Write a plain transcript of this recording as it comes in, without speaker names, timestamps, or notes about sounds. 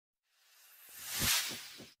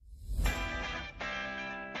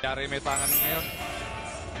Yari may tangan ngayon.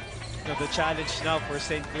 The challenge now for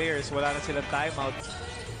St. Clair is wala na silang timeout.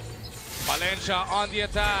 Palencia on the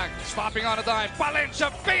attack. Stopping on a dime. Palencia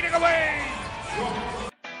fading away!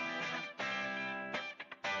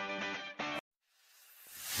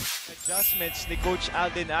 Adjustments ni Coach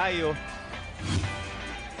Alden Ayo.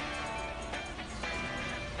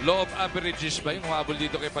 Low of averages ba yung humabol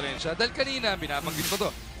dito kay Palencia? Dahil kanina, binabanggit ko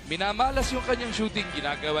to, minamalas yung kanyang shooting.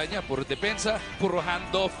 Ginagawa niya, puro depensa, puro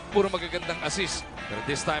handoff, puro magagandang assist. Pero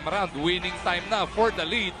this time around, winning time na for the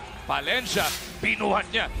lead. Palencia, pinuhan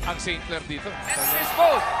niya ang St. Clair dito. Assist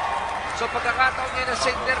both. So pagkakataon niya na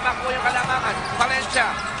St. Clair makuha yung kalamangan. Palencia,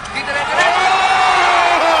 dinire-diretso!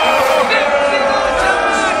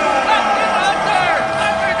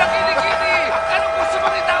 Under na kinikini! Anong gusto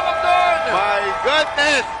mong itawag doon? My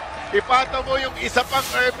goodness! Ipata mo yung isa pang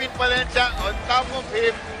Irvin Palencia on top of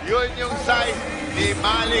him. Yun yung size ni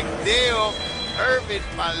Malik Deo. Irvin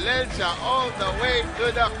Palencia all the way to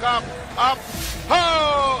the cup. Up! Ho!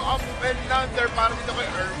 Up and under para dito kay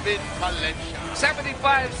Irvin Palencia.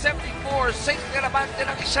 75-74. St. Clair abante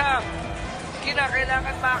ng isa.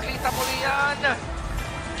 Kinakailangan makita mo yan.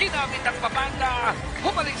 Ginamit ang pabanda.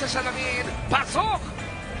 Humalik sa salamin. Pasok!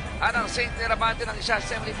 Anang St. Clair abante ng isa.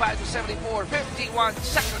 75-74. 51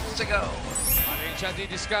 seconds to go. Palencia di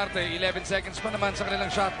diskarte. 11 seconds pa naman sa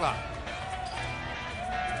kanilang shot clock.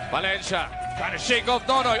 Palencia trying to shake off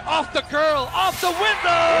Nonoy. Off the curl. Off the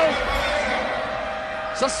window!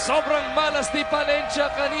 Sa sobrang malas ni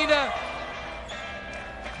Palencia kanina,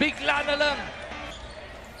 bigla na lang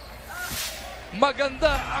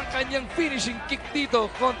maganda ang kanyang finishing kick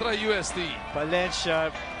dito kontra UST.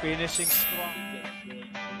 Palencia finishing strong.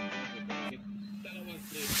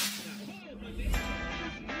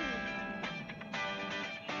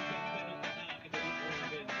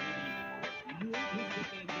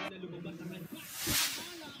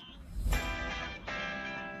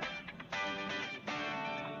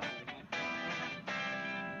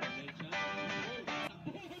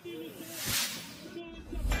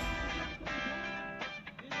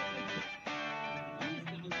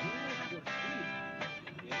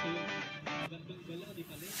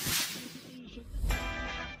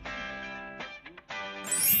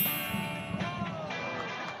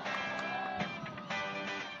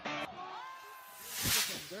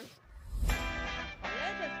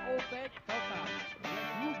 Palencia's open, Toka,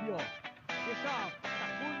 Rubio, Bischoff,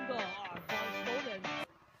 Tacundo, ball stolen.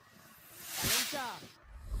 Palencia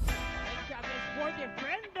against 4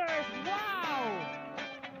 defenders, wow!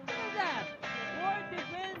 Look at that, 4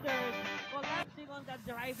 defenders collapsing on the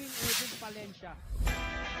driving Irvin Palencia.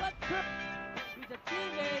 What trip? He's a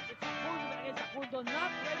teammate, it's Tacundo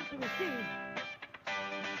not ready to receive.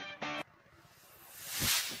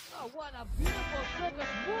 Oh, what a beautiful circus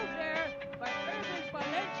move there by Irvin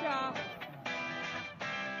Palencia.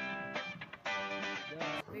 The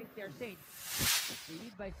St. Clair Saints, they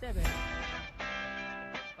lead by 7.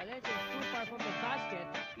 Palencia is too far from the basket.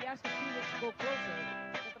 He has to feel it to go closer.